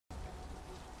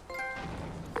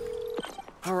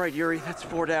All right, Yuri, that's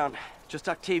 4 down. Just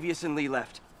Octavius and Lee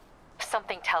left.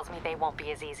 Something tells me they won't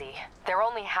be as easy. They're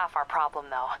only half our problem,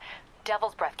 though.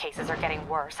 Devil's Breath cases are getting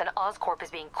worse, and Oscorp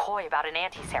is being coy about an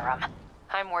anti-serum.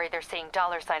 I'm worried they're seeing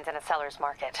dollar signs in a seller's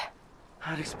market.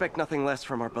 I'd expect nothing less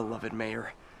from our beloved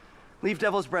mayor. Leave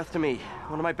Devil's Breath to me.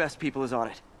 One of my best people is on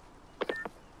it.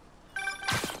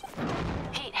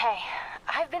 Pete, hey.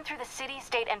 I've been through the city,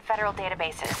 state, and federal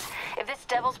databases. If this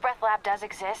Devil's Breath lab does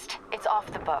exist, it's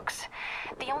off the books.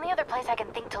 The only other place I can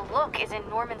think to look is in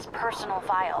Norman's personal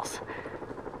files.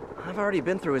 I've already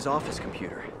been through his office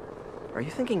computer. Are you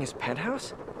thinking his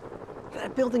penthouse?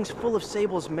 That building's full of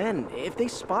Sable's men. If they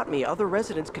spot me, other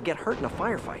residents could get hurt in a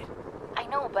firefight. I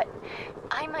know, but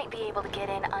I might be able to get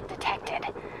in undetected.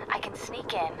 I can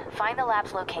sneak in, find the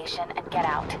lab's location, and get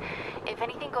out. If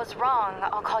anything goes wrong,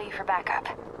 I'll call you for backup.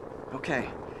 Okay.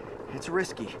 It's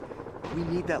risky. We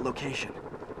need that location.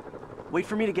 Wait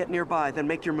for me to get nearby, then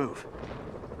make your move.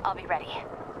 I'll be ready.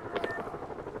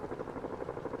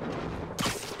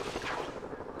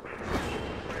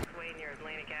 Way near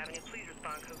Atlantic Avenue. Please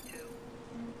respond code 2.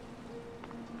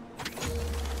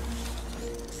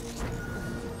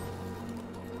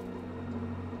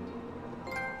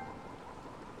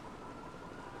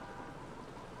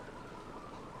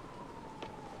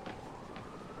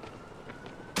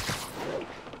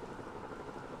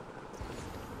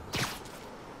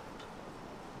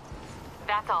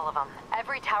 That's all of them.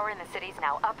 Every tower in the city's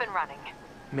now up and running.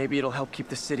 Maybe it'll help keep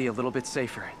the city a little bit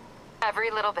safer.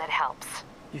 Every little bit helps.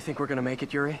 You think we're gonna make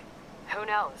it, Yuri? Who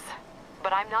knows?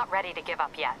 But I'm not ready to give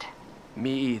up yet.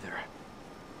 Me either.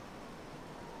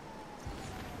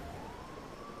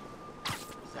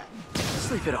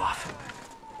 Sleep it off.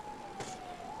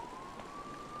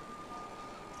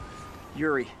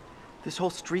 Yuri, this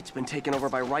whole street's been taken over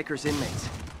by Riker's inmates.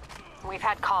 We've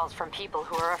had calls from people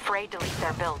who are afraid to leave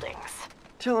their buildings.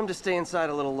 Tell them to stay inside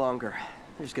a little longer.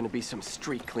 There's gonna be some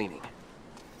street cleaning.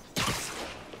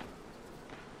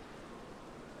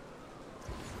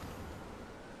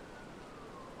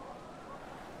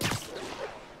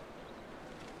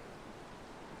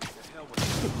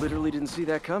 Literally didn't see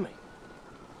that coming.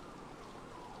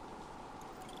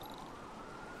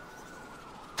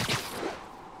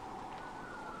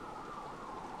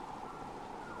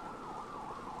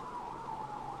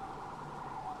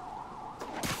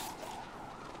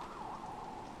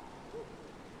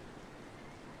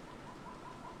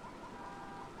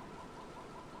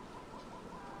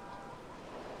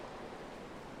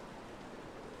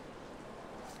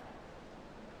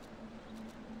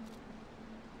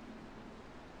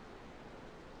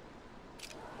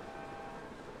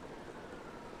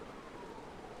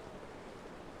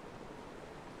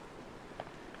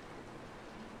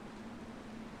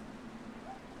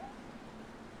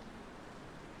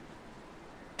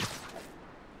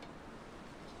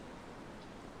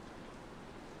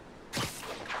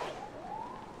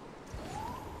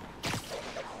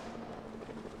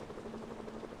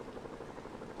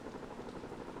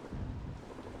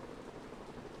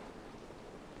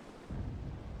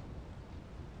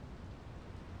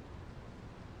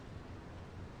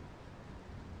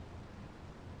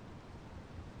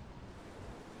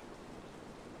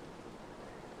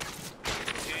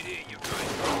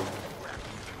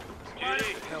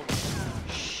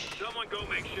 Someone go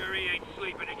make sure he ain't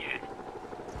sleeping again.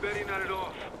 Bet he nodded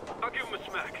off. I'll give him a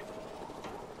smack.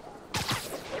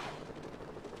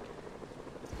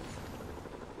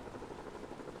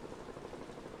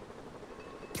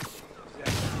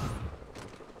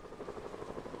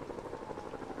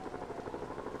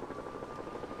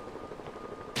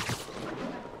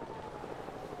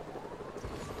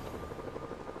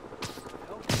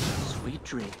 Sweet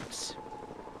dreams.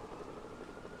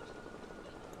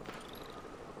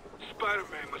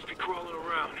 Spider-Man must be crawling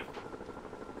around.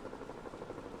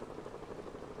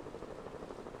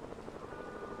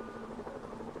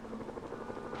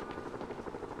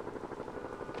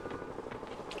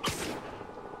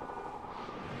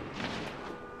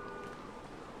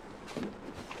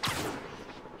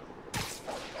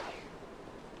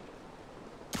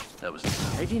 That was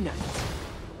mighty nice.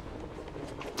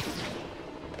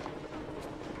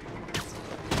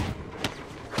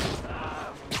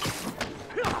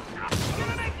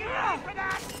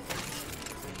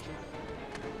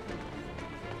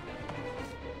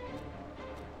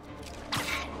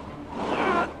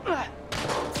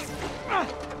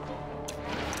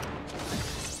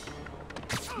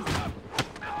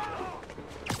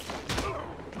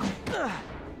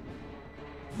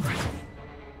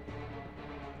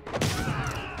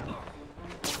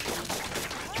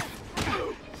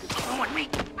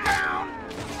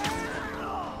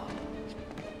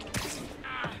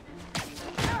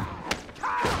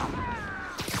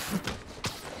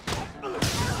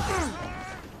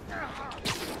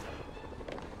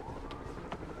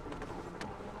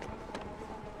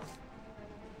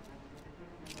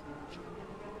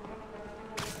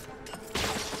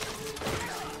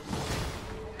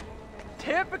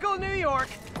 New York.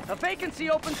 A vacancy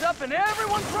opens up and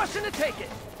everyone's rushing to take it.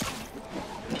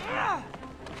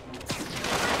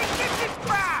 Get this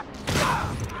crap!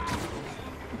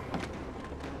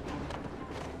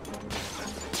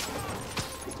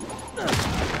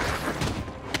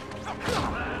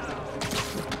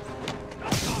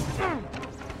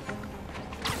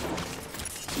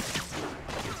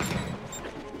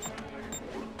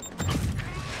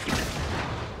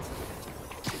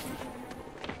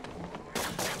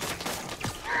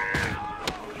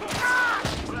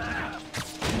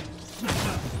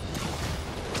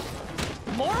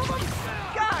 More of them?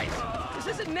 Guys,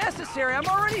 this isn't necessary. I'm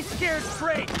already scared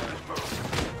straight.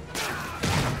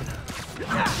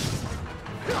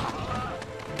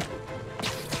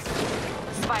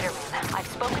 Spider-Man, I've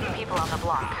spoken to people on the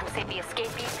block who say the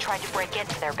escapees tried to break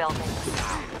into their buildings.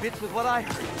 Fits with what I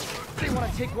heard. They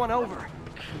want to take one over.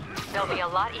 They'll be a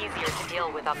lot easier to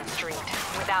deal with on the street,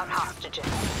 without hostages.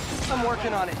 I'm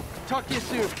working on it. Talk to you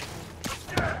soon.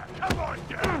 Come on,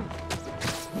 Dad!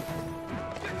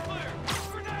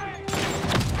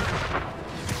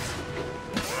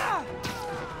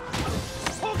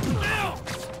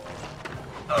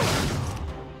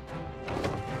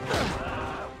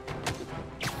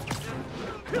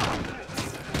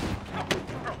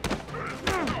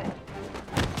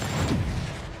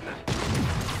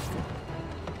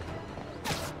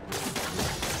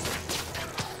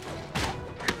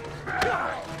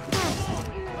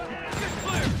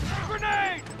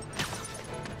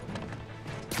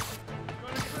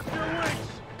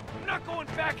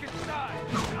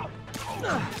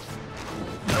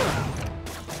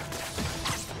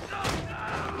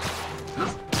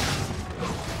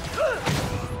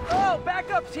 Oh,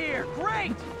 backup's here.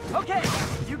 Great. Okay,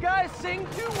 you guys sing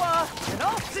doo-wah, and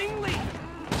I'll sing lead.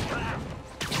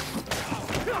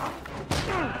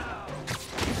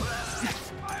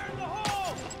 Fire in the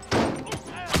hole!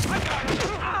 I got it!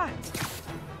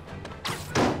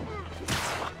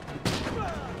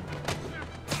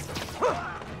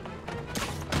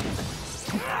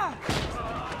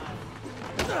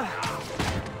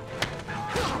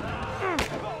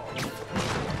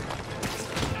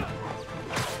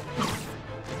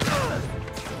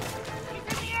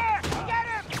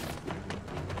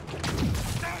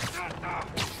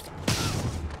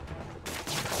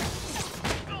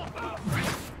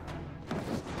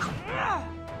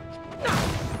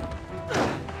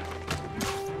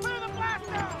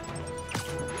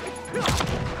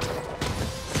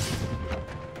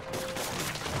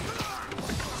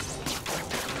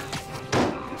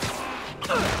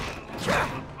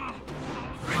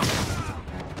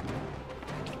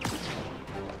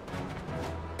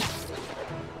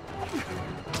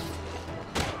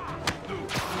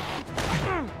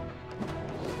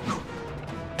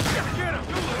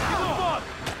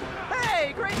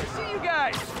 Hey, great to see you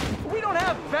guys. We don't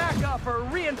have backup or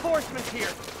reinforcements here.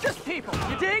 Just people,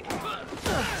 you dig?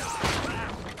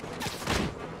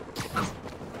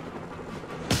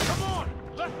 Come on!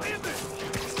 Let's end this!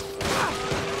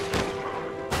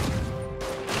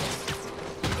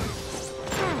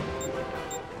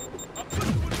 I'll put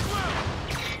you in the ground!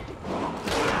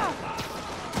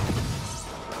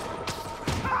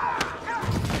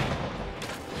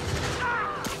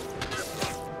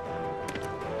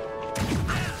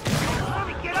 Let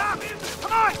me get up!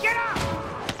 Come on, get up!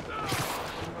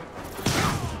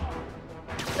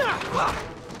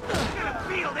 I'm gonna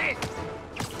feel this!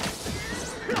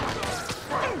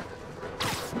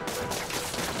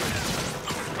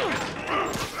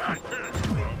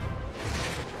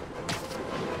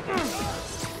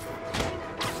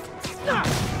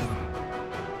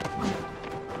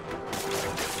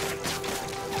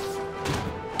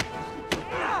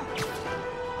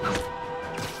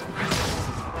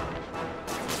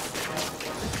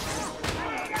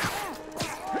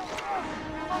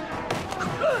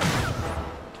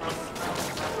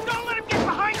 Don't let him get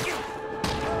behind you!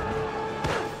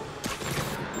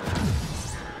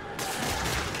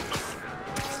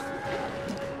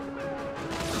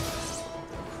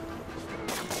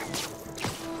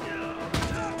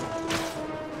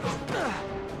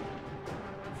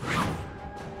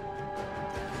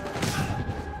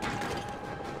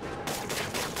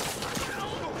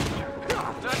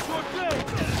 That's okay!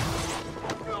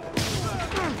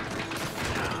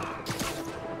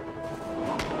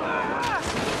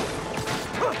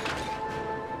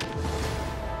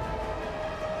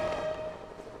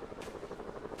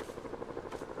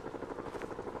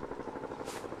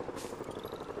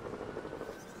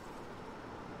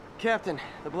 Captain,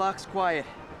 the block's quiet.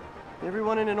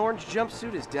 Everyone in an orange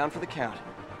jumpsuit is down for the count.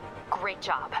 Great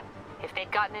job. If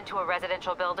they'd gotten into a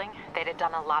residential building, they'd have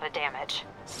done a lot of damage.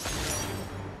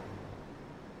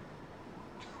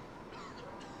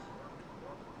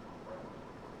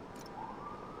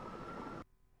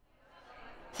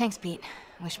 Thanks, Pete.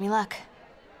 Wish me luck.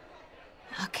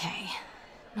 Okay.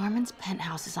 Norman's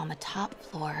penthouse is on the top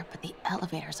floor, but the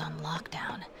elevator's on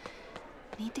lockdown.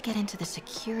 Need to get into the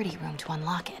security room to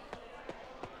unlock it.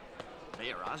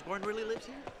 Mayor Osborn really lives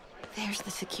here? There's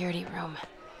the security room.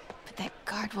 But that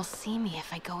guard will see me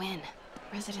if I go in.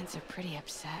 Residents are pretty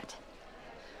upset.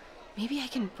 Maybe I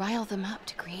can rile them up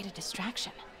to create a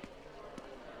distraction.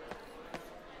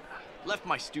 Left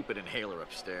my stupid inhaler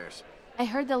upstairs. I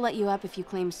heard they'll let you up if you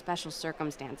claim special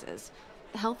circumstances.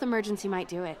 The health emergency might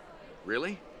do it.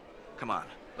 Really? Come on,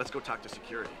 let's go talk to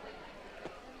security.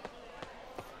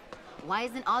 Why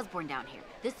isn't Osborn down here?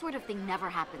 This sort of thing never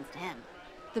happens to him.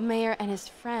 The mayor and his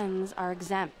friends are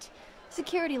exempt.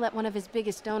 Security let one of his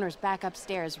biggest donors back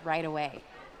upstairs right away.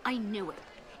 I knew it.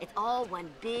 It's all one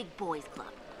big boys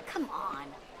club. Come on.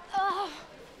 Ugh.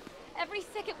 Every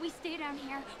second we stay down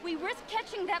here, we risk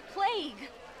catching that plague.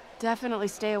 Definitely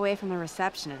stay away from the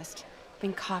receptionist.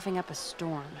 Been coughing up a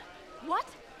storm. What?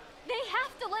 They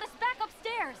have to let us back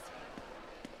upstairs.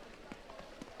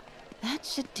 That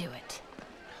should do it.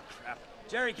 Crap.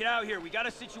 Jerry, get out here. We got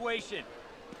a situation.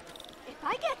 If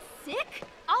I get sick,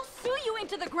 I'll sue you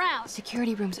into the ground.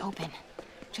 Security room's open.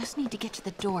 Just need to get to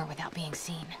the door without being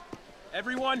seen.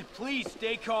 Everyone, please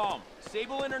stay calm.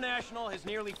 Sable International has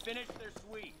nearly finished their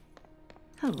sweep.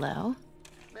 Hello.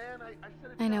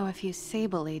 I know a few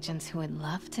Sable agents who would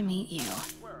love to meet you.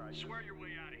 Swear your way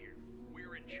out of here.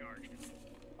 We're in charge.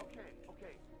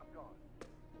 Okay, I'm gone.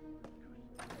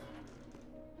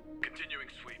 Continuing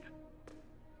sweep.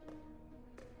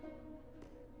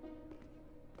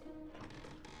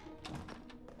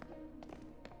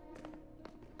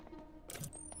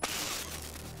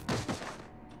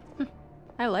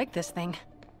 I like this thing.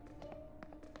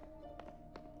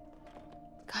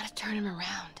 Gotta turn him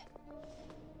around.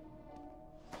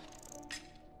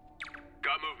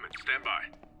 Got movement. Stand by.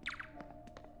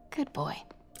 Good boy.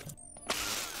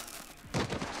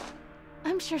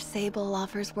 I'm sure Sable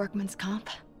offers workman's comp.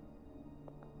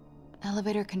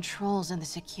 Elevator controls in the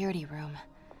security room,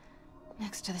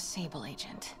 next to the Sable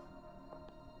agent.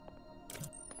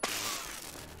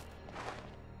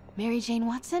 Mary Jane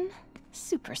Watson?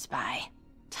 Super spy.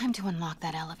 Time to unlock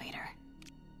that elevator.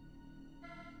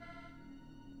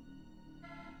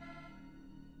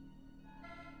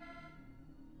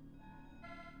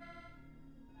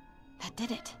 That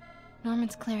did it.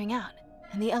 Norman's clearing out,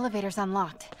 and the elevator's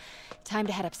unlocked. Time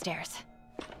to head upstairs.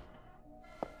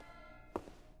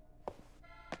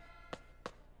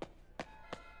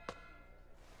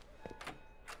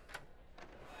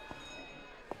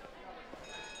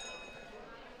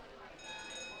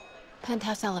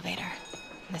 Penthouse elevator.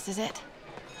 This is it.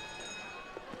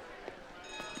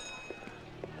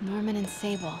 Norman and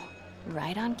Sable,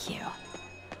 right on cue.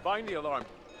 Find the alarm.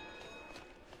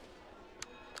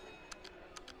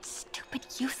 Stupid,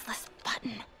 useless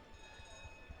button.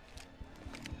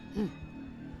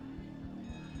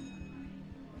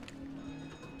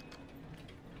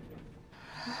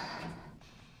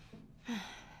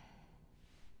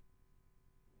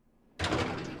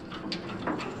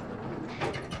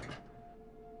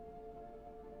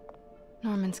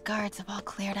 Norman's guards have all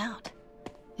cleared out.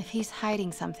 If he's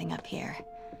hiding something up here,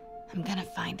 I'm gonna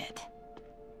find it.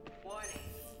 Warning.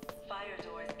 Fire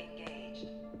doors engaged.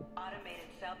 Automated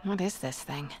self... What is this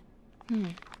thing?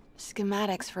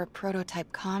 Schematics for a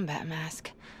prototype combat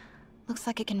mask. Looks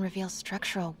like it can reveal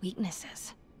structural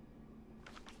weaknesses.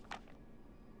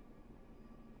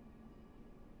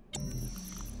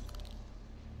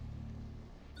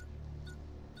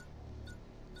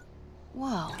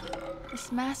 Whoa,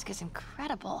 this mask is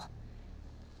incredible.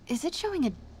 Is it showing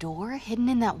a door hidden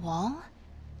in that wall?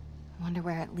 I wonder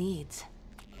where it leads.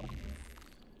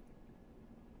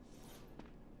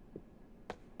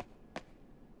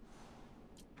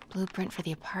 Blueprint for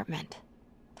the apartment.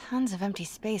 Tons of empty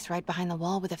space right behind the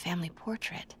wall with a family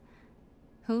portrait.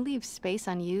 Who leaves space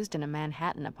unused in a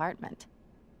Manhattan apartment?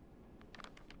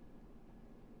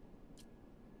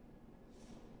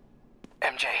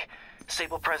 MJ,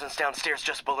 Sable presence downstairs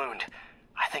just ballooned.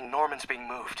 I think Norman's being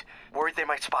moved. Worried they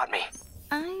might spot me.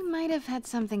 I might have had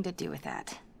something to do with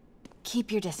that. Keep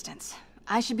your distance.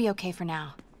 I should be okay for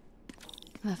now.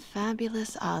 The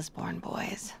fabulous Osborn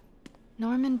boys.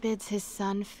 Norman bids his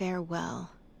son farewell.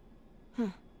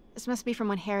 This must be from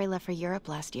when Harry left for Europe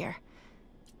last year.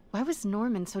 Why was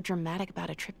Norman so dramatic about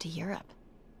a trip to Europe?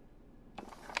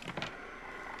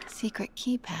 Secret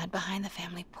keypad behind the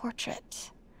family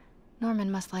portrait.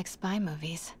 Norman must like spy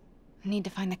movies. Need to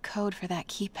find the code for that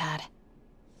keypad.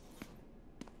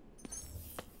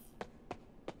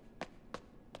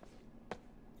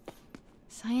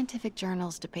 Scientific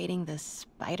journals debating the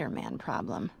Spider-Man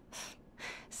problem.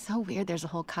 So weird there's a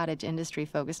whole cottage industry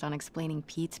focused on explaining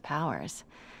Pete's powers.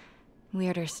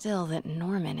 Weirder still that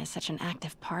Norman is such an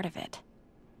active part of it.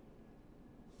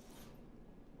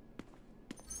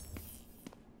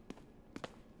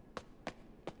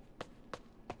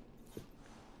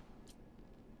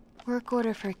 Work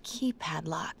order for keypad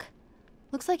lock.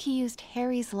 Looks like he used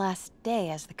Harry's last day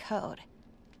as the code.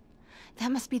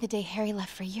 That must be the day Harry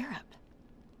left for Europe.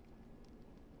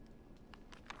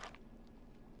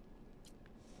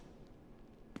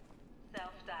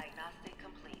 Self-diagnostic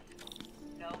complete.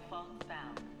 No faults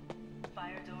found.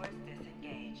 Fire doors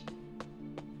disengaged.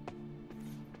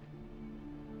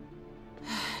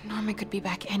 Norman could be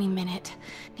back any minute.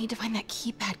 Need to find that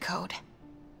keypad code.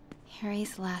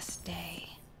 Harry's last day.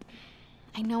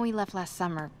 I know he left last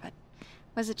summer, but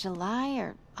was it July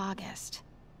or August?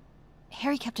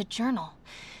 Harry kept a journal.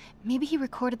 Maybe he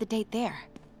recorded the date there.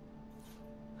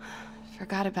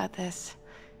 Forgot about this.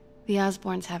 The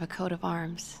Osborns have a coat of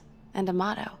arms and a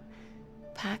motto.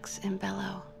 Pax in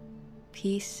bello,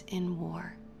 peace in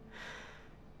war.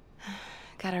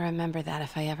 Gotta remember that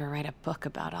if I ever write a book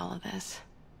about all of this.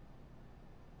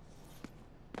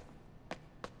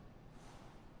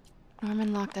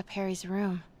 Norman locked up Harry's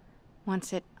room.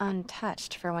 Wants it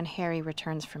untouched for when Harry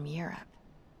returns from Europe.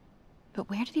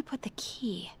 But where did he put the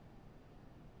key?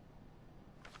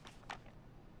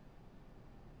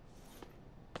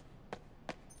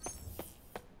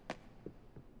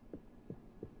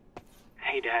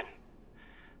 Hey, Dad.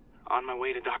 On my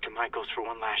way to Dr. Michael's for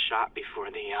one last shot before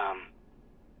the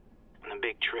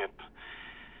big trip.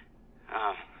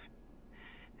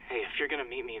 Hey, if you're gonna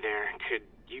meet me there, could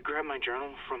you grab my journal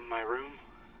from my room?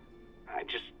 I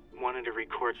just wanted to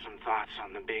record some thoughts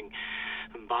on the big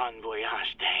bon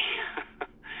voyage day.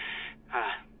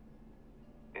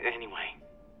 Anyway.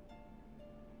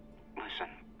 Listen,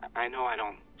 I know I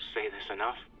don't say this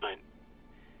enough, but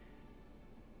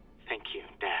thank you,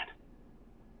 Dad.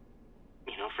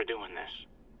 You know, for doing this.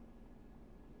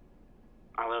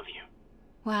 I love you.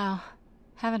 Wow.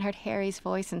 Haven't heard Harry's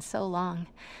voice in so long.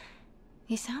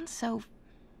 He sounds so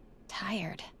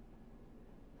tired.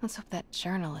 Let's hope that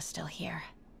journal is still here.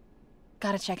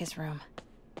 Gotta check his room.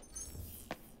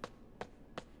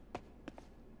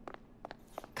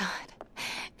 God,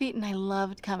 Pete and I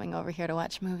loved coming over here to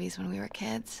watch movies when we were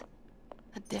kids.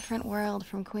 A different world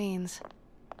from Queens.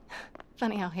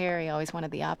 Funny how Harry always wanted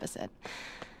the opposite.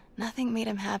 Nothing made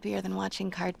him happier than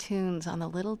watching cartoons on the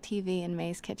little TV in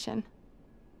May's kitchen.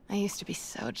 I used to be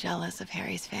so jealous of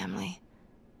Harry's family.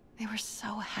 They were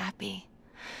so happy.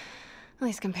 At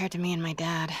least compared to me and my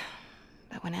dad.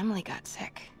 But when Emily got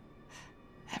sick,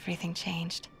 everything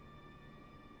changed.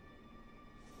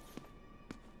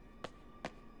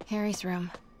 Harry's room.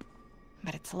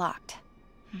 But it's locked.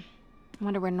 I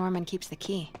wonder where Norman keeps the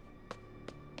key.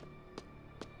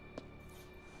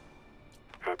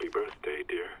 Happy birthday,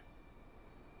 dear.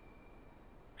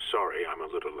 Sorry I'm a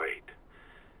little late.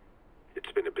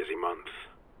 It's been a busy month.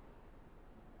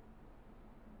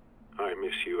 I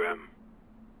miss you, Em.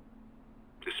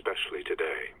 Especially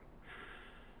today.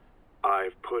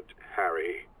 I've put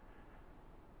Harry...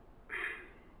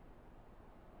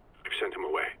 I've sent him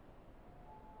away.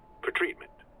 For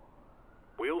treatment.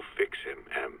 We'll fix him,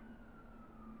 Em.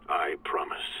 I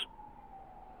promise.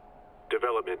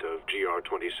 Development of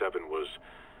GR-27 was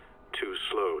too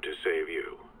slow to save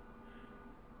you.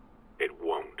 It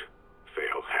won't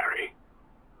fail Harry.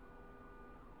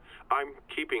 I'm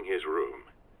keeping his room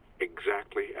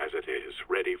exactly as it is,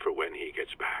 ready for when he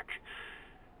gets back.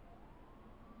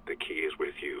 The key is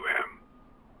with you, Em.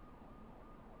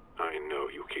 I know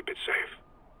you'll keep it safe.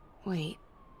 Wait,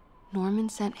 Norman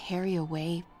sent Harry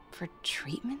away for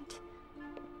treatment?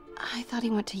 I thought he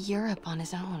went to Europe on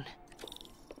his own.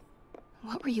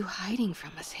 What were you hiding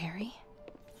from us, Harry?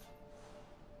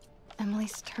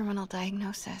 Emily's terminal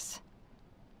diagnosis.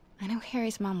 I know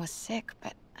Harry's mom was sick,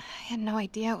 but I had no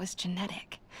idea it was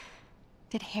genetic.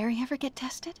 Did Harry ever get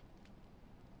tested?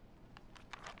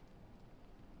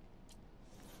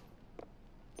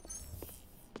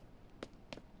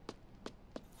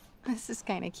 This is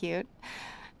kinda cute.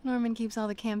 Norman keeps all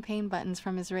the campaign buttons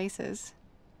from his races.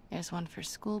 There's one for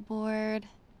school board,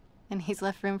 and he's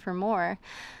left room for more.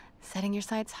 Setting your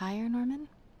sights higher, Norman?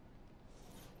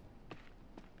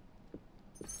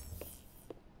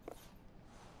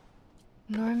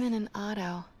 Norman and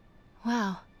Otto.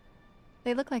 Wow.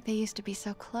 They look like they used to be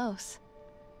so close.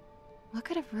 What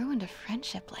could have ruined a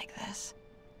friendship like this?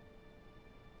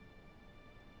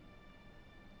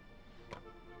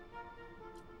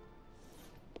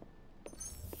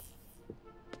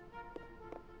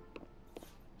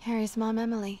 Harry's mom,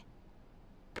 Emily.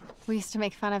 We used to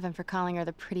make fun of him for calling her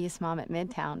the prettiest mom at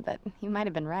Midtown, but he might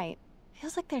have been right.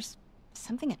 Feels like there's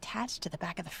something attached to the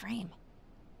back of the frame.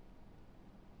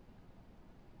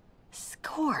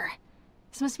 Score!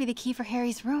 This must be the key for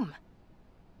Harry's room.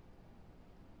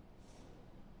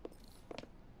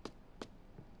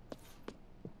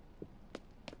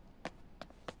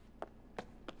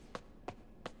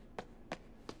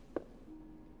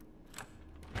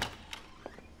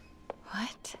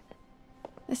 What?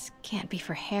 This can't be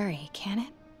for Harry, can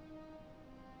it?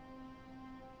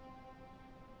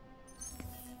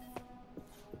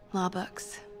 Law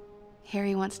books.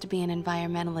 Harry wants to be an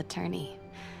environmental attorney,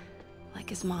 like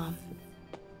his mom.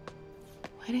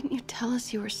 Why didn't you tell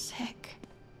us you were sick?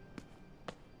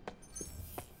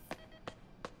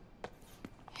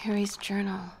 Harry's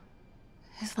journal.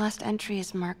 His last entry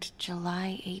is marked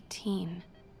July 18.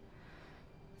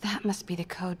 That must be the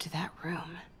code to that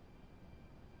room.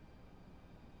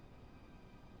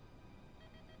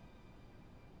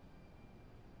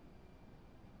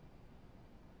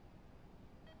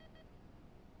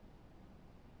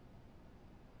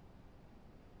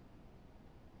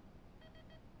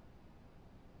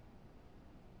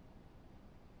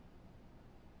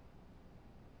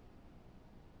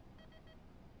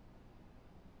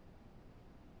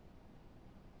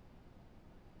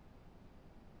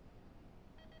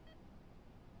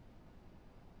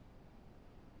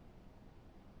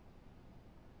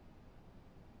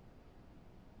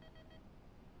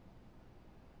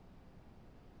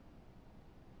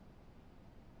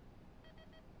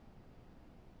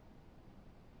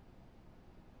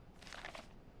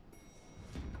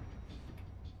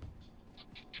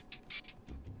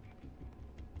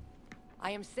 I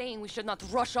am saying we should not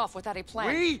rush off without a plan.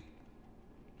 We?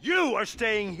 You are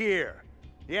staying here.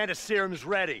 The anti-serum's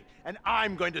ready, and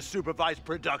I'm going to supervise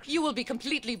production. You will be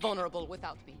completely vulnerable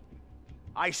without me.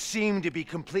 I seem to be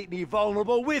completely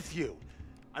vulnerable with you.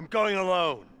 I'm going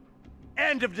alone.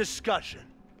 End of discussion.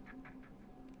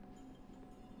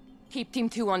 Keep Team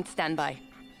 2 on standby.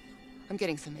 I'm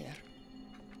getting some air.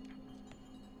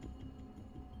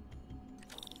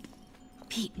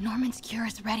 Pete, Norman's cure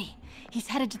is ready. He's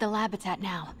headed to the lab it's at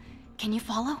now. Can you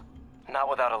follow? Not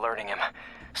without alerting him.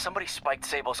 Somebody spiked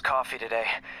Sable's coffee today.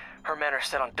 Her men are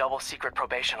set on double secret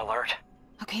probation alert.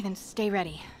 Okay, then stay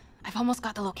ready. I've almost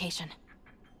got the location.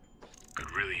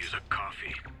 Could really use a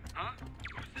coffee. Huh?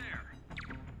 Who's there?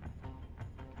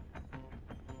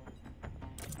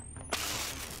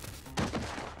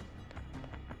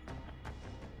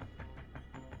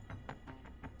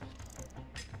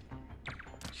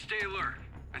 Stay alert.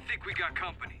 I think we got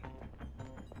company.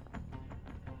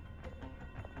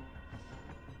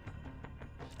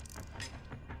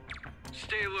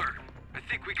 Stay alert. I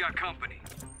think we got company.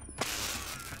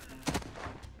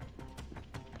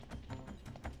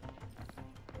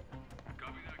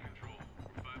 Copy that, Control.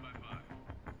 We're 5 by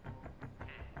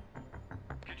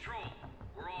 5. Control,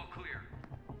 we're all clear.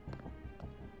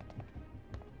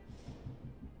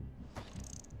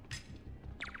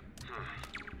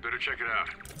 Better check it out.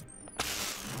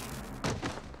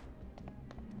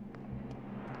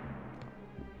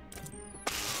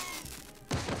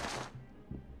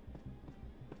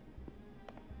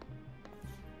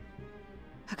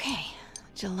 Okay,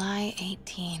 July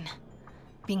 18.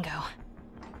 Bingo.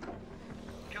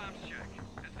 Comms check.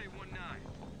 SA-19.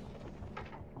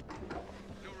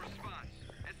 No response.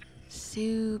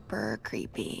 Super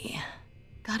creepy.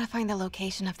 Gotta find the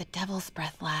location of the Devil's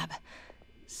Breath lab.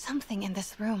 Something in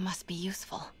this room must be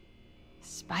useful.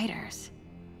 Spiders.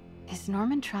 Is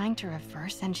Norman trying to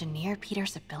reverse engineer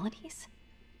Peter's abilities?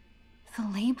 The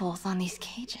labels on these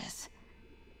cages.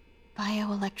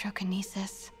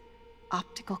 Bioelectrokinesis.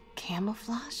 Optical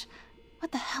camouflage?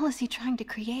 What the hell is he trying to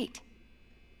create?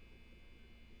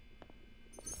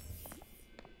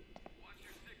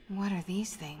 What are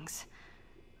these things?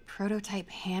 Prototype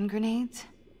hand grenades?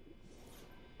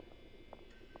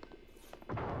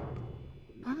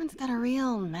 Norman's got a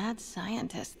real mad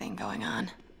scientist thing going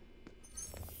on.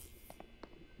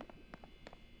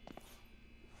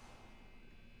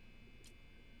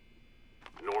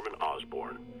 Norman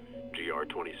Osborn,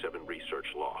 GR-27 research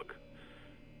log.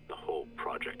 The whole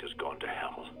project has gone to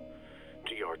hell.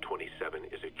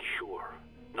 GR-27 is a cure,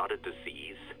 not a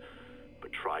disease.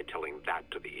 But try telling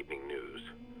that to the evening news.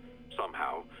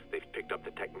 Somehow, they've picked up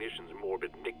the technician's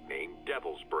morbid nickname,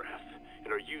 Devil's Breath,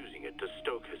 and are using it to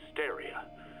stoke hysteria.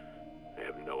 They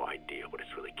have no idea what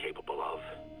it's really capable of.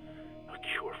 A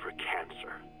cure for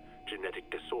cancer,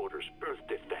 genetic disorders, birth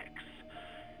defects.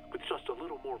 With just a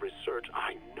little more research,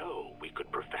 I know we could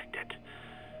perfect it.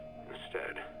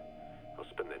 Instead, I'll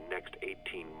spend the next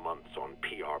 18 months on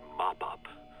PR mop-up.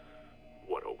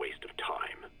 What a waste of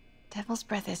time. Devil's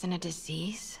Breath isn't a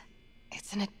disease.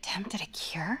 It's an attempt at a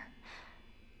cure?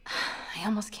 I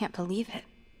almost can't believe it.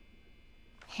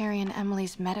 Harry and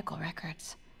Emily's medical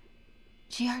records.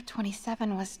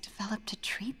 GR27 was developed to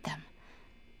treat them.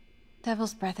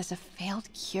 Devil's Breath is a failed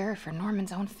cure for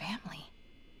Norman's own family.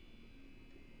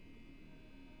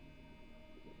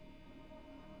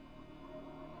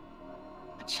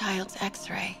 A child's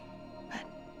X-ray, but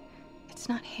it's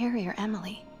not Harry or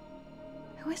Emily.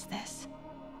 Who is this?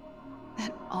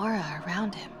 That aura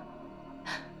around him.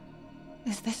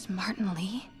 Is this Martin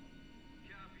Lee?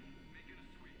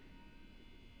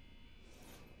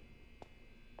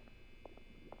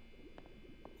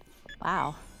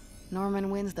 Wow.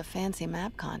 Norman wins the fancy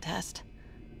map contest.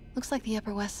 Looks like the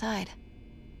Upper West Side.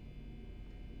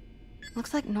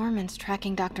 Looks like Norman's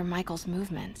tracking Dr. Michael's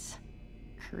movements.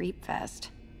 F.E.A.S.T.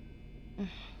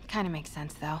 Kinda makes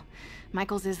sense, though.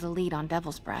 Michael's is the lead on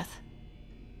Devil's Breath.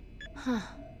 Huh.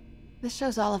 This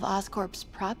shows all of Oscorp's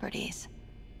properties.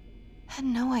 Had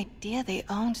no idea they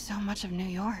owned so much of New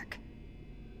York.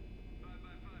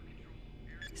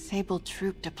 Sable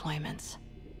troop deployments.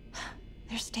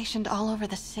 They're stationed all over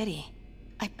the city.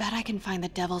 I bet I can find the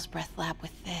Devil's Breath lab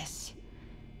with this.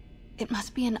 It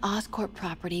must be an Oscorp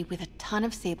property with a ton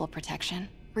of Sable protection,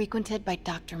 frequented by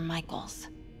Dr. Michaels.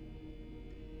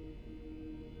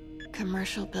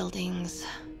 Commercial buildings.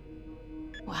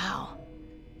 Wow.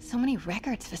 So many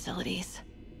records facilities.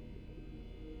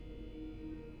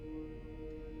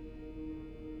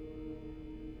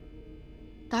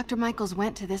 Dr. Michaels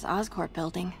went to this Oscorp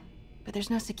building, but there's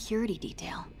no security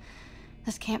detail.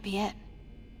 This can't be it.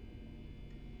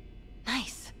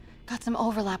 Nice. Got some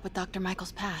overlap with Dr.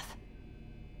 Michaels' path.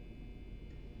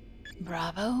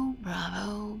 Bravo,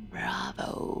 bravo,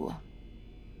 bravo.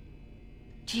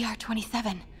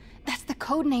 GR27. That's the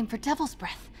code name for Devil's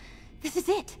Breath. This is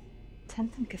it.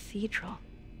 10th and Cathedral.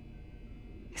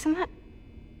 Isn't that...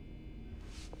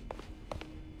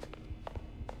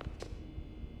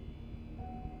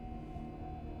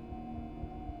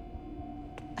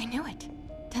 I knew it.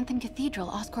 10th and Cathedral,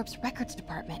 Oscorp's records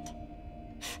department.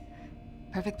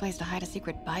 Perfect place to hide a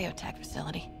secret biotech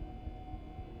facility.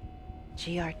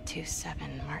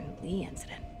 GR27 Martin Lee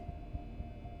incident.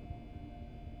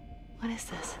 What is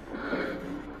this?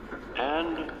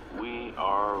 And we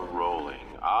are rolling.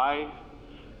 I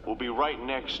will be right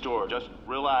next door. Just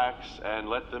relax and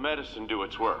let the medicine do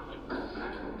its work.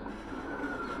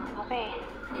 宝贝，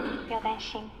不要担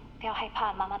心，不要害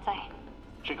怕，妈妈在。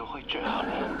这个会治好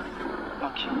你，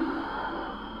放心。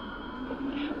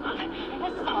那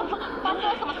是什么？发生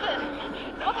了什么事？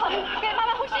我疼，别慢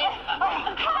慢呼吸。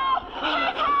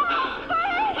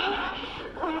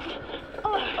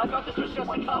I thought this was just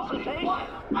a consultation.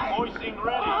 Hoisting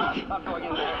ready. I'm going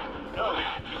in there. No,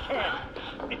 you can't.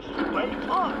 It's too late.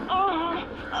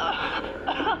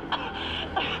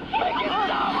 Make it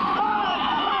stop.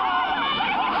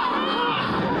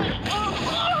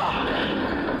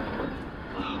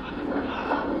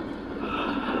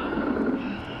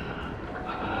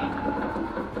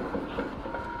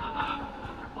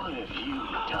 What have you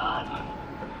done?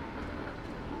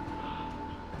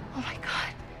 Oh my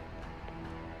god.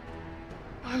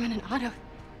 Norman and Otto.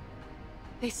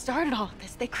 They started all of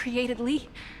this. They created Lee.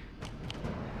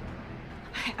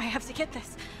 I have to get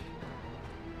this.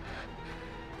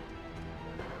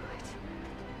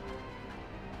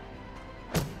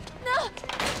 No!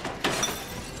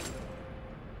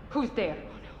 Who's there?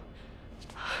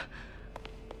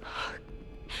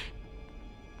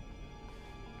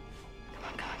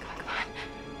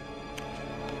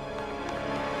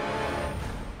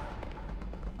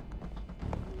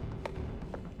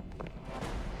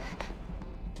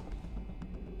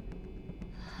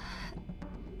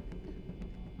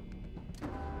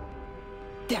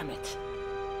 Damn it.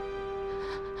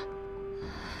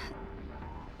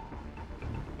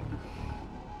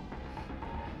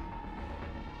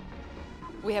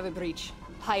 We have a breach.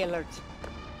 High alert.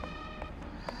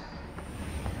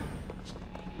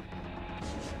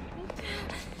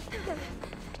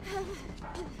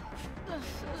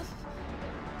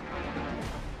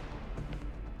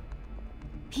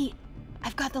 Pete,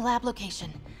 I've got the lab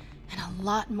location. And a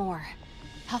lot more.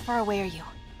 How far away are you?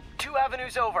 2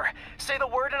 avenues over. Say the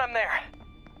word and I'm there.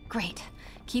 Great.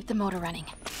 Keep the motor running.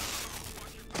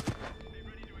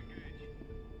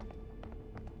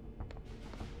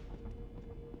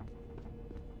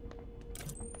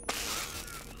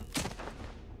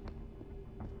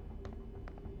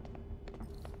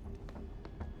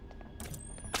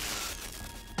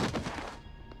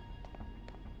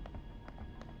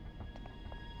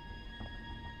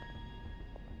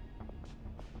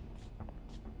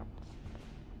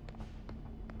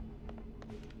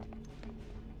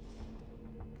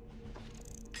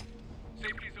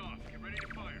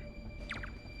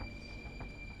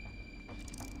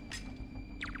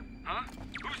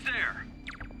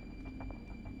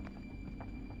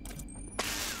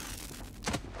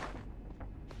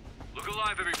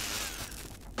 alive, every...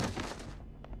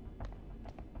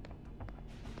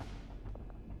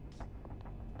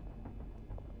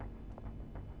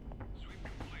 Sweep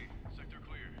complete. Sector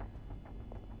clear.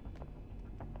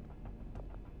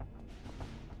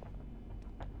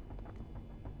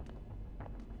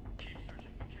 Keep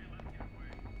searching. We can't let them get away.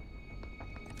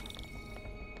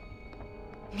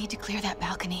 Need to clear that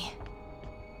balcony.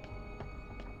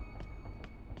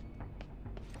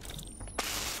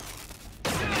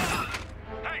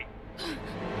 Hey!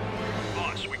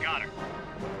 Boss, we got her.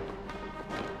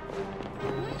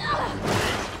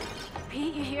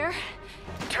 Pete, you here?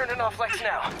 Turning off lights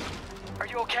now. Are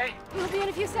you okay? We'll be in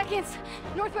a few seconds.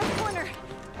 Northwest corner.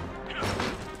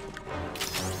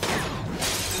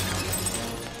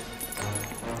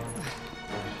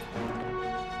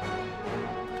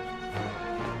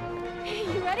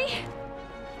 You ready?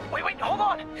 Wait, hold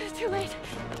on! It's too late.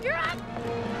 You're up!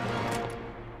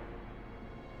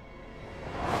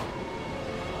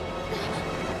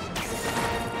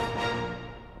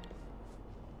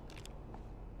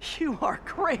 You are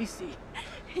crazy!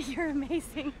 You're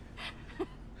amazing.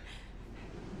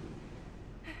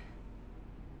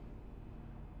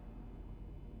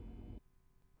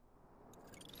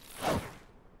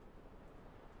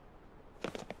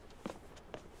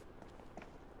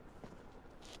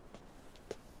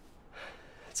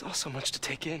 It's all so much to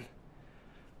take in.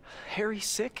 Harry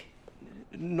sick?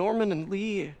 Norman and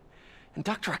Lee and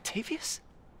Dr. Octavius?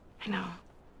 I know.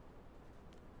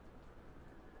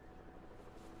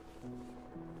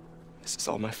 This is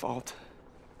all my fault.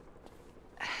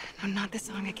 No, not this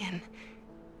song again.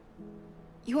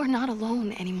 You are not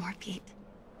alone anymore, Pete.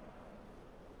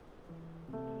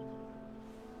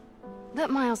 Let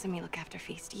Miles and me look after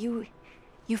F.E.A.S.T.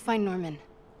 You find Norman.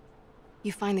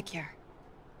 You find the cure.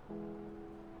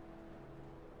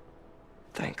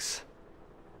 Thanks,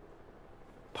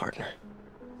 partner.